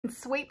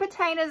Sweet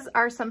potatoes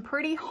are some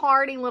pretty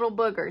hardy little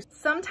boogers.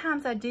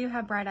 Sometimes I do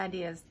have bright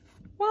ideas.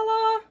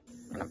 Voila!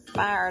 I'm gonna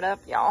fire it up,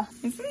 y'all.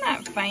 Isn't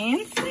that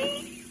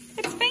fancy?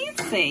 It's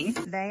fancy.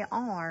 They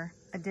are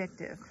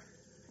addictive,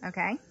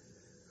 okay?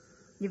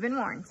 You've been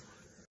warned.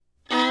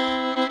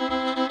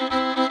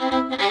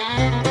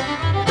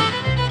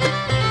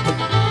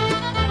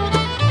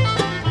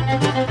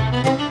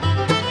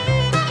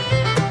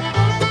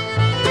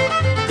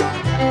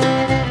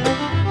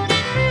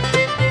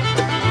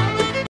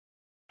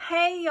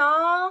 Hey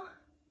y'all,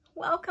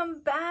 welcome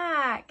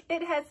back.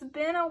 It has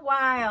been a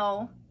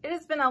while. It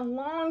has been a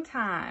long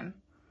time.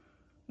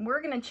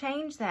 We're gonna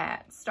change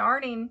that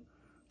starting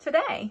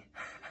today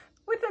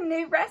with a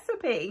new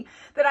recipe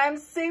that I'm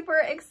super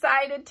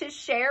excited to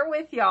share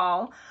with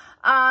y'all.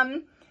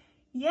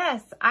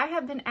 Yes, I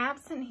have been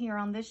absent here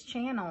on this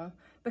channel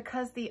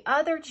because the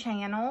other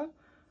channel,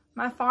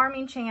 my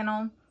farming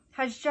channel,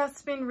 has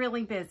just been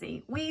really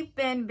busy. We've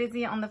been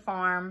busy on the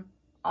farm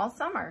all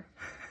summer.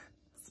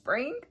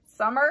 Spring,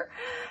 summer,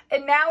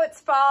 and now it's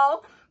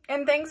fall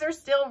and things are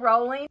still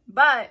rolling,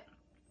 but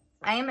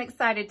I am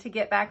excited to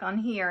get back on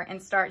here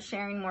and start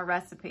sharing more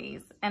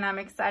recipes, and I'm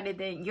excited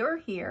that you're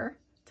here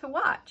to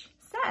watch.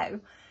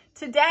 So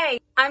today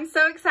I'm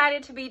so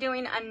excited to be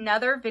doing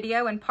another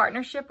video in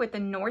partnership with the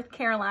North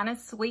Carolina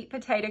Sweet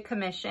Potato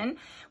Commission,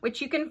 which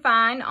you can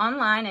find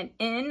online at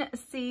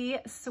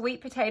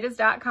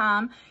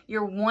ncsweetpotatoes.com,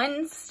 your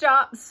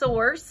one-stop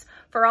source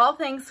for all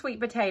things sweet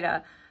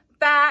potato.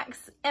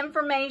 Facts,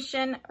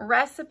 information,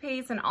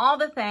 recipes, and all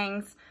the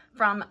things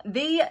from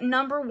the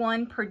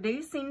 #1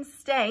 producing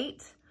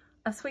state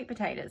of sweet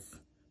potatoes,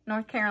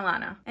 North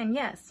Carolina. And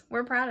yes,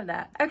 we're proud of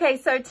that. Okay,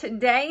 so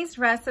today's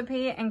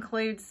recipe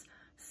includes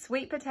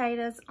sweet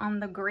potatoes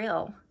on the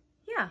grill.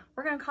 Yeah,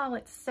 we're gonna call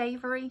it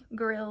savory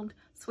grilled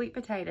sweet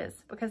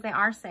potatoes because they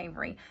are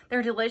savory.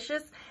 They're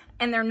delicious,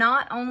 and they're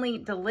not only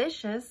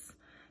delicious,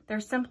 they're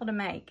simple to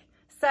make.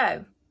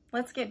 So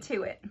let's get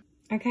to it.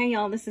 Okay,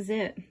 y'all, this is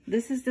it.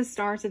 This is the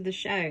start of the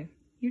show.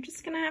 You're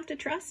just gonna have to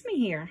trust me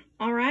here,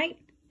 all right?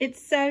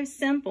 It's so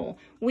simple.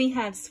 We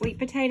have sweet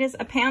potatoes,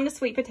 a pound of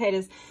sweet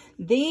potatoes.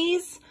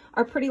 These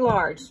are pretty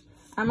large.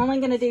 I'm only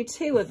gonna do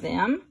 2 of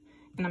them,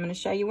 and I'm gonna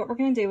show you what we're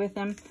gonna do with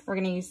them. We're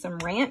gonna use some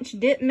ranch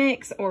dip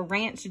mix or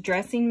ranch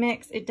dressing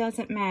mix. It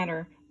doesn't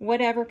matter,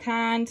 whatever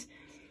kind.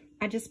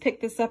 I just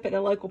picked this up at the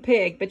local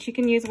pig, but you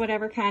can use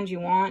whatever kind you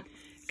want.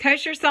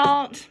 Kosher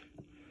salt,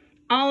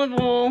 olive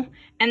oil,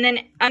 and then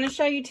I'm going to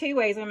show you 2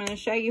 ways. I'm going to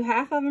show you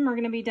half of them are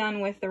going to be done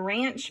with the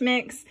ranch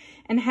mix,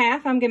 and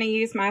half I'm going to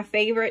use my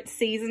favorite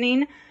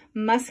seasoning,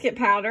 musket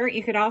powder.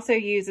 You could also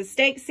use a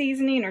steak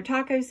seasoning or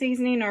taco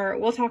seasoning, or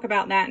we'll talk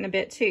about that in a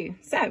bit too.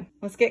 So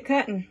let's get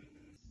cutting.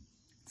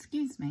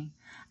 Excuse me.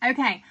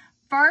 Okay,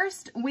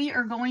 first we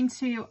are going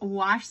to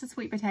wash the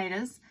sweet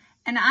potatoes,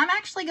 and I'm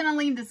actually going to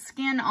leave the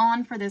skin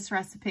on for this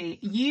recipe.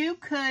 You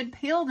could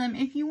peel them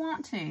if you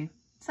want to.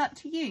 It's up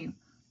to you.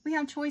 We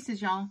have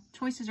choices, y'all.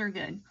 Choices are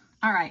good.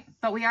 All right,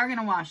 but we are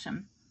gonna wash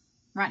them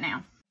right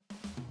now.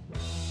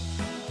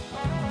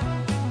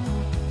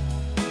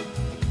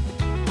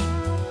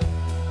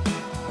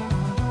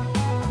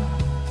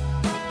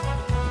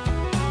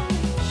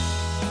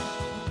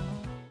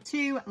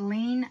 Two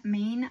lean,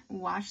 mean,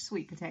 washed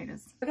sweet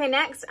potatoes. Okay,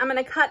 next, I'm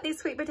gonna cut these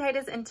sweet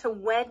potatoes into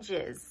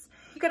wedges.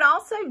 You could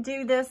also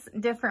do this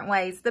different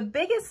ways. The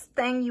biggest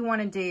thing you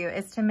wanna do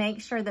is to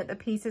make sure that the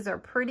pieces are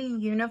pretty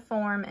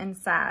uniform in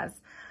size.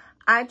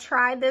 I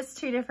tried this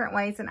 2 different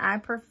ways, and I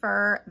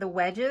prefer the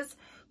wedges.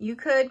 You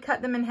could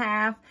cut them in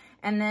half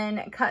and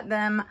then cut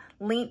them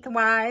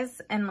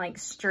lengthwise and like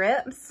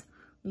strips.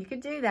 You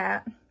could do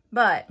that,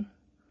 but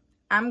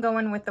I'm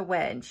going with the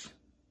wedge.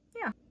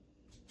 Yeah.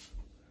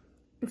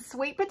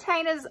 Sweet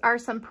potatoes are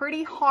some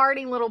pretty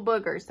hardy little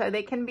boogers, so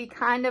they can be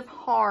kind of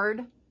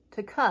hard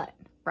to cut,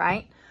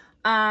 right?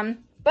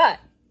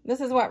 But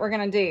this is what we're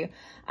gonna do.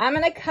 I'm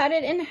gonna cut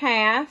it in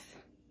half.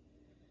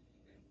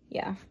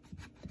 Yeah.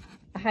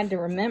 I had to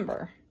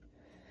remember.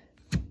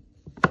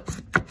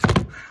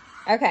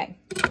 Okay.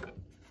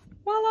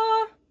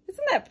 Voila.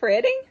 Isn't that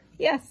pretty?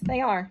 Yes,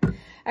 they are.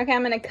 Okay,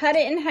 I'm going to cut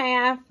it in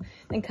half,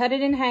 then cut it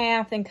in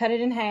half, then cut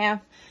it in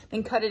half,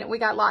 then cut it. We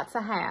got lots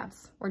of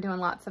halves. We're doing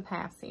lots of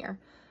halves here.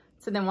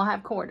 So then we'll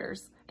have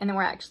quarters. And then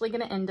we're actually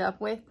going to end up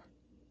with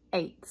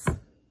 8s.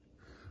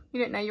 You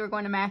didn't know you were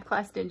going to math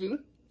class, did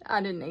you? I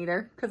didn't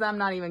either, because I'm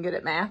not even good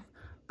at math.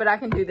 But I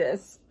can do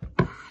this.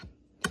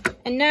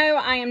 And no,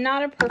 I am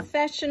not a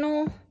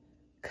professional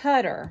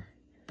cutter.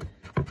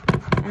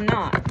 I'm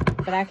not,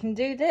 but I can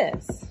do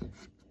this.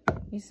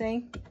 You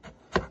see?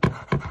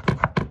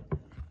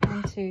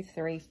 1, 2,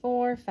 3,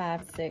 4,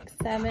 5, 6,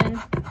 7,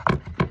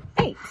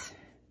 8.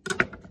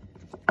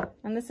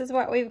 And this is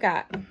what we've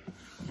got.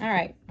 All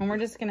right, and we're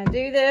just gonna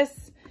do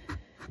this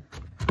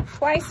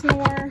twice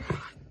more.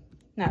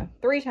 No,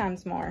 3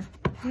 times more.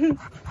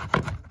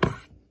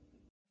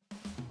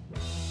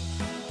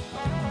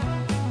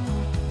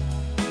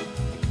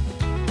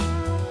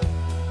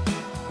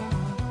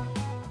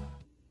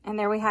 And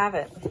there we have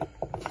it.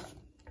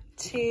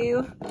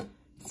 2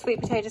 sweet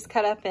potatoes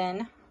cut up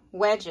in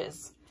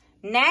wedges.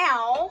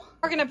 Now,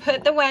 we're gonna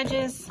put the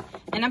wedges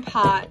in a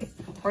pot.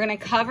 We're gonna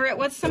cover it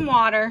with some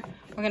water.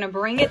 We're gonna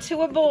bring it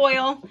to a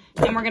boil,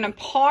 and we're gonna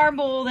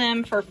parboil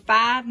them for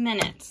 5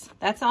 minutes.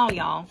 That's all,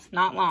 y'all,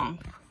 not long.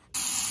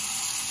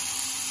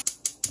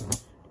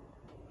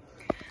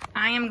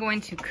 I am going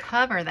to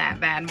cover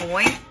that bad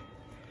boy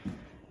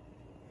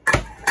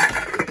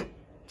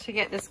to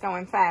get this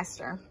going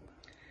faster.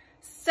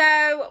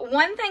 So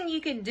one thing you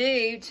could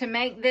do to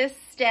make this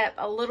step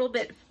a little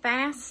bit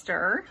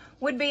faster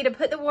would be to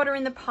put the water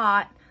in the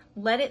pot,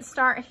 let it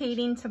start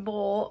heating to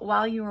boil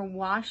while you are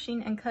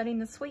washing and cutting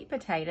the sweet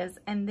potatoes,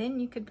 and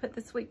then you could put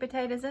the sweet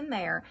potatoes in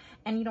there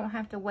and you don't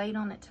have to wait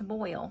on it to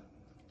boil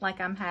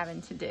like I'm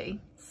having to do.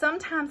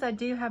 Sometimes I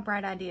do have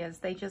bright ideas.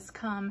 They just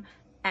come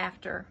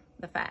after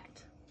the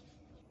fact.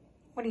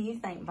 What do you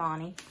think,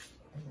 Bonnie?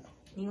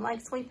 You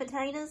like sweet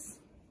potatoes?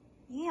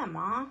 Yeah,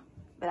 Ma.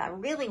 But I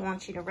really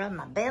want you to rub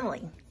my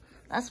belly.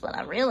 That's what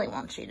I really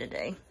want you to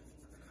do.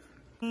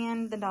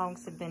 And the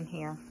dogs have been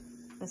here.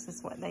 This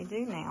is what they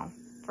do now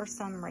for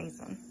some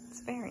reason.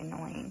 It's very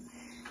annoying.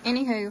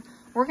 Anywho,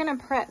 we're gonna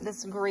prep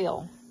this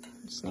grill.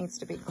 It just needs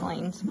to be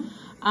cleaned.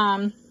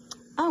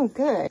 Oh,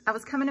 good. I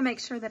was coming to make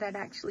sure that I'd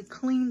actually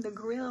cleaned the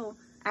grill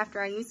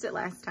after I used it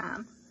last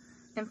time.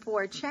 And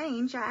for a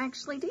change, I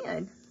actually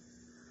did.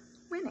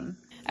 Winning.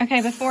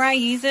 Okay, before I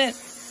use it,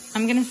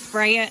 I'm gonna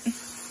spray it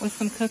with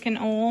some cooking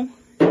oil.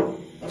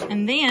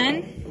 And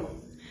then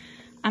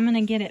I'm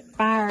gonna get it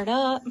fired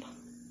up. I'm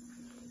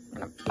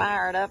gonna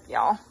fire it up,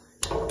 y'all.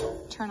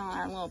 Turn on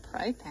our little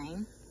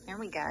propane. There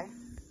we go.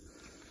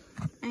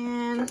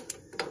 And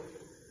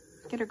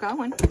get her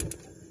going.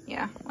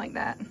 Yeah, like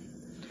that.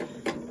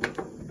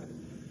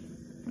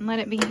 And let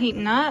it be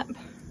heating up.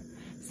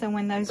 So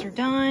when those are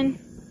done,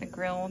 the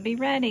grill will be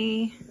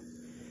ready.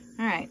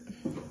 All right.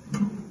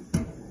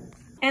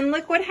 And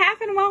look what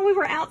happened while we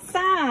were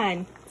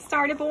outside. It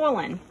started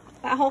boiling.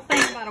 That whole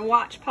thing about a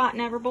watch pot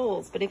never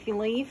boils, but if you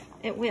leave,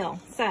 it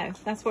will. So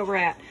that's where we're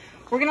at.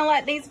 We're gonna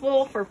let these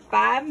boil for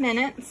 5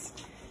 minutes.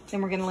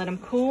 Then we're gonna let them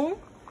cool.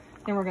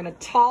 Then we're gonna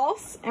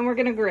toss and we're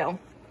gonna grill.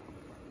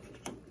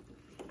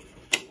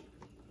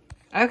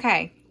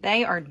 Okay,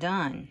 they are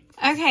done.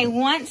 Okay,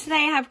 once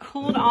they have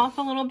cooled off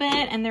a little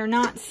bit and they're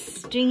not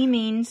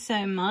steaming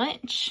so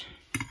much,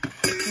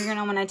 you're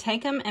gonna wanna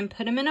take them and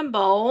put them in a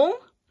bowl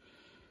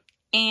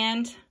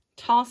and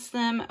toss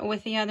them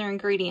with the other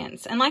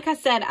ingredients. And like I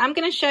said, I'm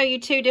going to show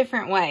you 2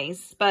 different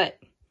ways, but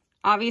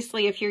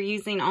obviously if you're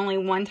using only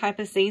one type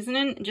of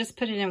seasoning, just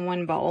put it in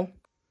one bowl.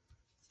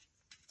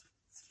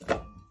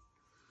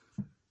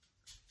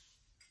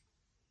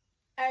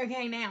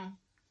 Okay, now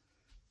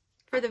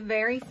for the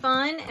very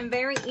fun and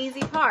very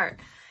easy part,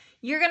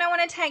 you're going to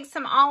want to take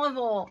some olive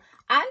oil.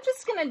 I'm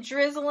just going to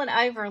drizzle it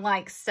over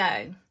like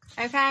so,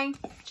 okay?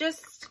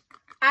 Just,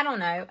 I don't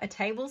know, a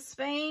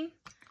tablespoon,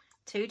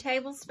 2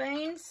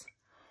 tablespoons,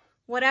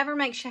 whatever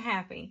makes you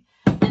happy.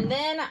 And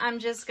then I'm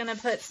just gonna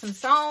put some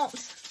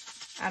salt.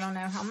 I don't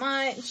know how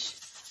much,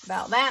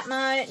 about that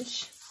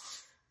much.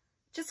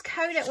 Just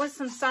coat it with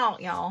some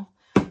salt, y'all.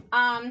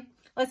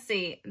 Let's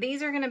see,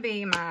 these are gonna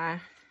be my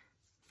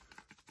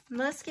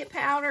musket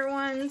powder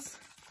ones.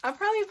 I'll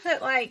probably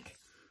put like,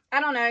 I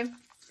don't know,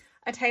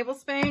 a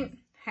tablespoon,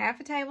 half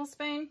a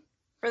tablespoon.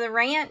 For the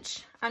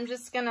ranch, I'm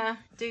just gonna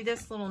do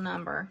this little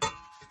number,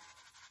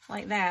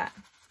 like that.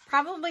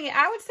 Probably,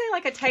 I would say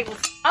like a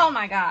tablespoon. Oh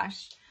my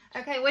gosh.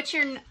 Okay, what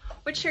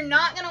you're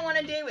not gonna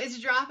wanna do is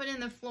drop it in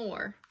the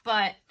floor,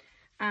 but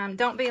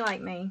don't be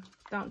like me.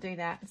 Don't do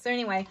that. So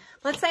anyway,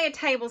 let's say a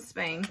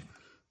tablespoon.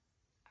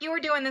 If you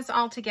were doing this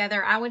all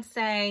together, I would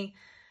say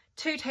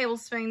 2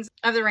 tablespoons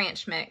of the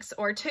ranch mix,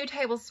 or 2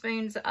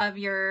 tablespoons of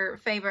your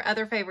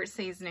other favorite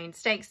seasoning,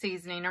 steak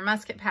seasoning or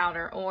musket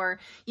powder, or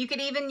you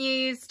could even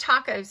use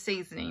taco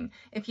seasoning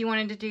if you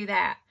wanted to do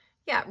that.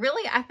 Yeah,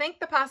 really, I think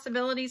the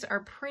possibilities are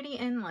pretty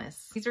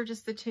endless. These are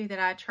just the 2 that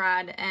I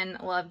tried and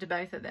loved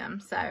both of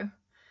them. So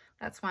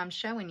that's why I'm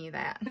showing you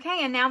that. Okay,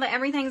 and now that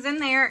everything's in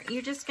there,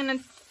 you're just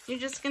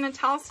gonna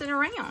toss it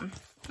around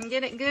and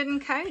get it good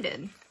and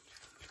coated.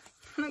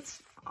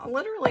 That's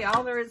literally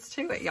all there is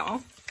to it,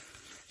 y'all.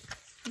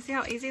 You see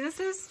how easy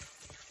this is?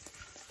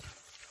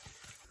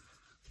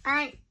 All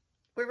right,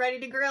 we're ready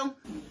to grill.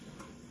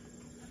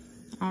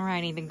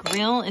 Alrighty, the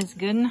grill is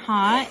good and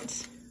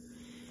hot.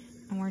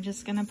 And we're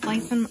just gonna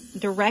place them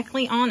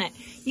directly on it.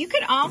 You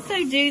could also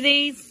do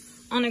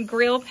these on a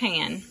grill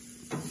pan.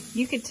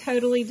 You could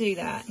totally do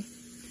that.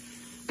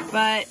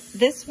 But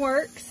this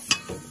works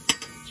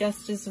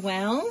just as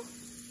well.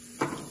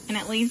 And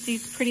it leaves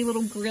these pretty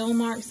little grill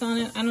marks on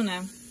it. I don't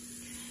know.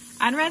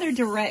 I'd rather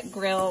direct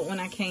grill when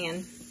I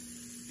can,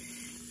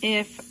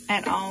 if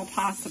at all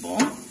possible.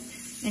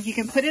 If you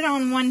can put it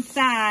on one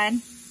side,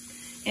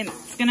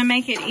 it's gonna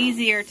make it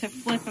easier to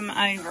flip them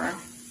over.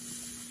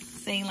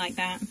 See, like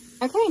that.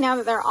 Okay, now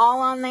that they're all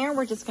on there,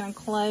 we're just gonna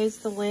close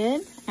the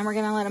lid and we're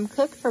gonna let them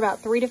cook for about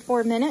 3 to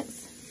 4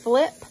 minutes.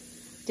 Flip,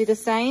 do the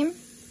same,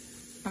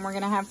 and we're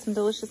gonna have some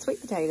delicious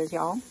sweet potatoes,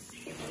 y'all.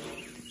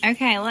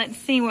 Okay, let's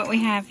see what we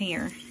have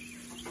here.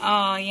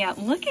 Oh yeah,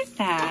 look at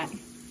that.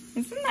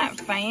 Isn't that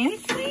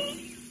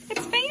fancy?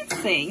 It's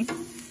fancy.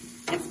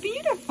 It's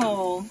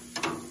beautiful.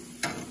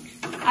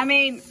 I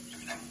mean,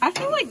 I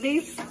feel like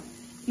these,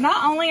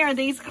 not only are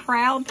these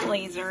crowd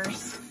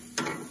pleasers,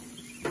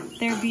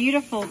 they're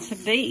beautiful to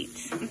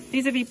beat.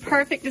 These would be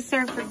perfect to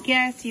serve for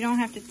guests. You don't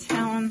have to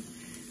tell them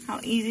how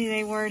easy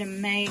they were to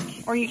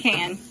make. Or you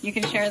can. You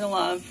can share the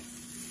love.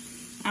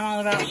 I'm all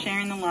about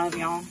sharing the love,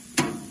 y'all.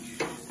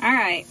 All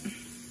right.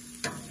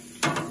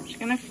 Just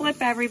gonna flip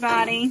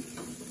everybody.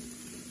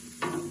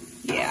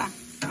 Yeah.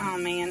 Oh,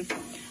 man.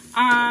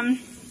 I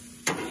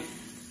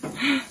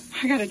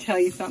gotta tell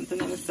you something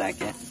in a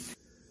second.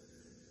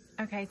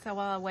 Okay, so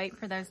while I wait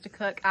for those to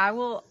cook, I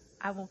will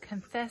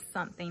confess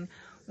something.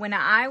 When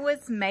I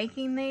was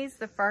making these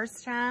the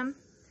first time,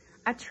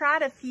 I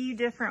tried a few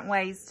different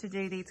ways to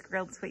do these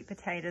grilled sweet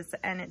potatoes,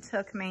 and it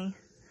took me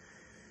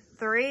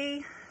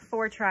 3-4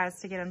 tries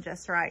to get them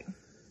just right.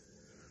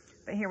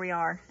 But here we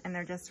are, and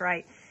they're just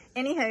right.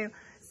 Anywho,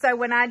 so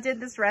when I did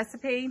this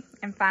recipe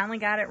and finally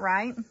got it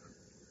right,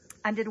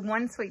 I did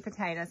 1 sweet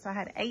potato. So I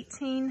had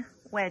 18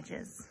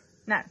 wedges.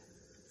 No,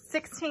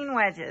 16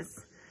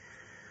 wedges.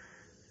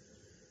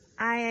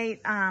 I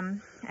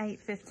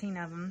ate 15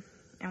 of them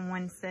in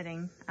one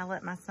sitting. I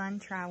let my son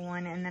try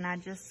one, and then I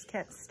just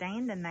kept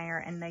standing there,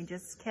 and they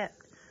just kept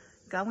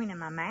going in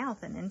my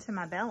mouth and into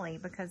my belly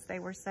because they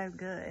were so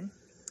good.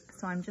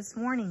 So I'm just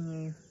warning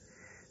you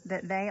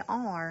that they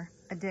are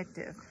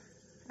addictive,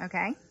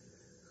 okay?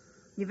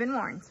 You've been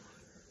warned.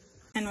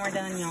 And we're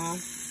done, y'all.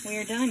 We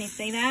are done. You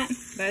see that?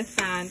 Both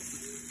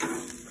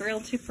sides.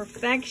 Grilled to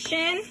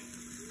perfection.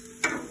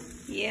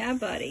 Yeah,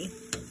 buddy.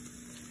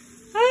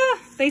 Ah,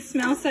 they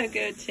smell so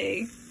good,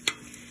 too.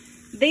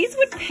 These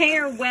would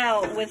pair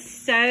well with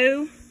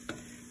so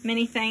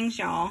many things,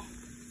 y'all.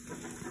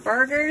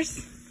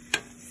 Burgers,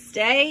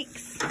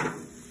 steaks,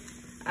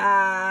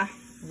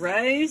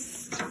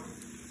 roast.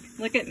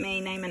 Look at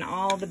me naming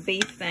all the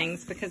beef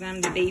things because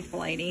I'm the beef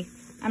lady.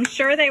 I'm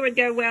sure they would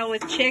go well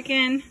with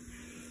chicken,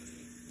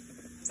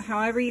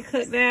 however you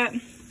cook that,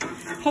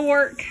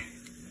 pork,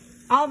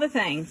 all the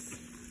things.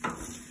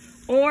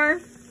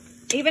 Or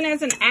even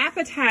as an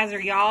appetizer,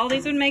 y'all.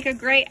 These would make a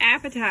great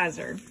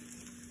appetizer.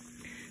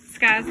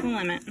 Sky's the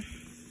limit.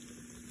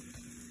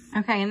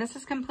 Okay, and this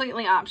is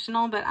completely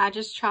optional, but I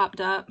just chopped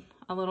up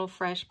a little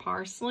fresh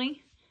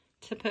parsley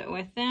to put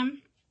with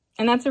them.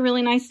 And that's a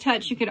really nice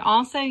touch. You could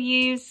also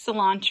use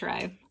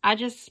cilantro. I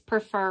just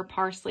prefer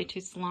parsley to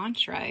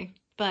cilantro,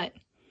 but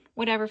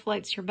whatever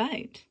floats your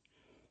boat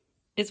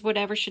is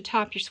whatever should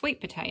top your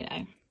sweet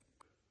potato.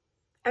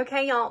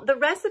 Okay, y'all, the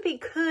recipe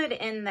could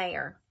end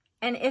there.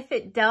 And if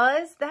it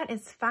does, that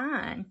is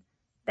fine.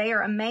 They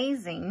are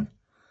amazing.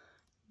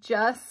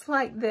 Just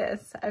like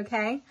this,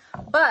 okay?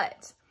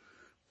 But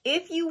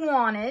if you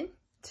wanted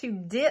to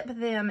dip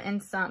them in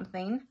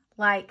something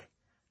like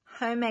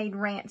homemade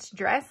ranch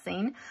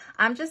dressing,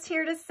 I'm just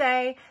here to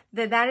say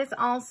that that is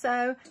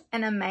also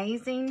an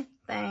amazing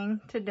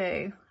thing to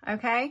do,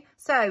 okay?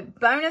 So,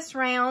 bonus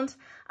round,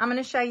 I'm going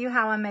to show you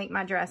how I make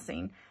my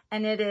dressing.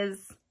 And it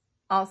is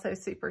also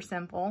super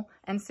simple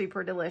and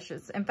super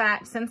delicious. In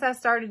fact, since I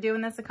started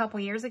doing this a couple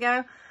years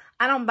ago,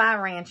 I don't buy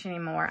ranch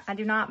anymore. I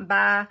do not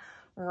buy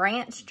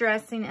ranch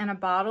dressing in a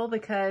bottle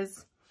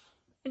because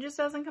it just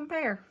doesn't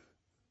compare.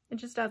 It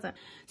just doesn't.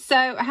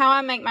 So how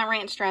I make my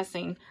ranch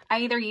dressing,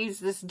 I either use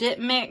this dip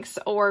mix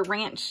or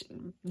ranch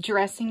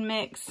dressing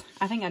mix.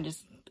 I think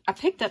I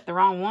picked up the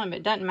wrong one, but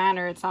it doesn't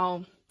matter. It's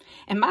all,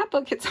 in my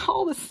book, it's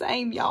all the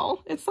same,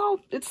 y'all.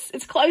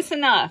 It's close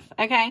enough,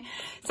 okay?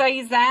 So I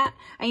use that.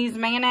 I use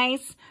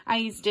mayonnaise. I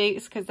use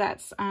Duke's because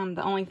that's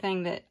the only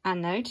thing that I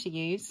know to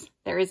use.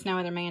 There is no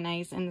other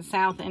mayonnaise in the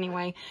South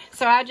anyway.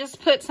 So I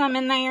just put some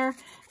in there,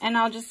 and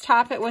I'll just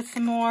top it with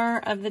some more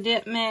of the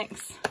dip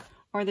mix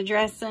or the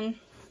dressing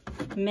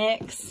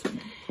mix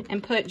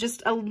and put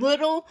just a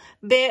little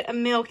bit of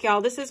milk, y'all.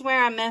 This is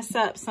where I mess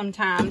up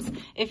sometimes.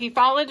 If you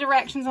follow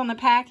directions on the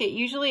packet,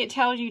 usually it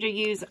tells you to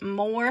use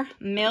more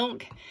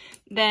milk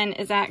than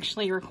is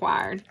actually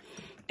required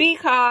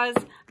because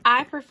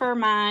I prefer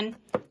mine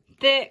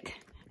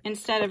thick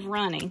instead of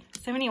runny.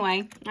 So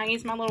anyway, I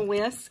use my little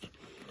whisk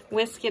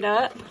it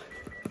up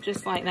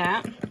just like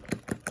that.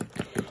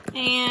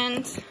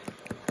 And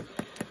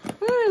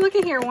woo, look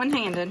at here,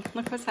 one-handed.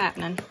 Look what's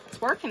happening.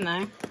 It's working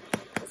though.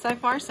 So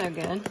far, so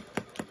good.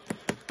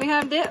 We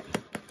have dip.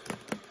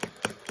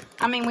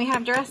 I mean, we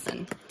have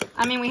dressing.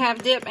 I mean, we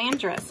have dip and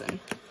dressing.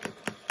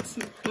 It's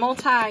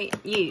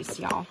multi-use,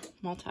 y'all.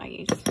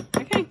 Multi-use.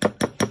 Okay.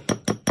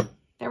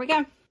 There we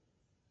go.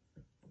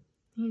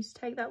 You just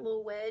take that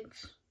little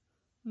wedge.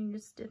 You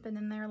just dip it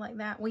in there like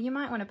that. Well, you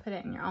might want to put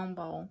it in your own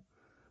bowl.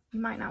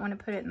 You might not want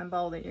to put it in the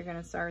bowl that you're going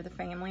to serve the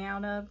family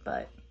out of,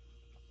 but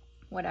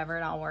whatever,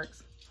 it all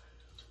works.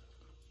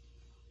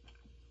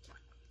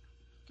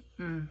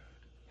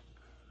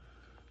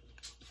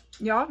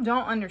 Y'all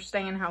don't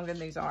understand how good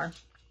these are,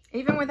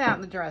 even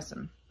without the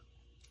dressing.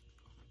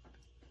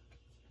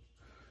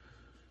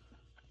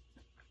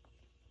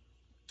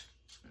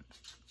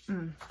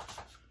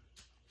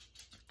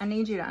 I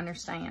need you to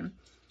understand.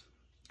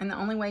 And the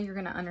only way you're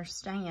going to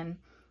understand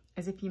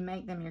as if you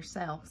make them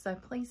yourself. So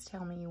please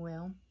tell me you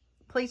will.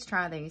 Please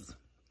try these.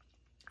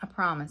 I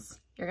promise.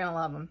 You're going to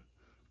love them.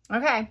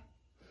 Okay.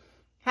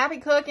 Happy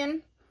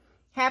cooking.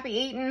 Happy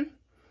eating.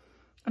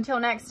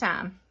 Until next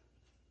time.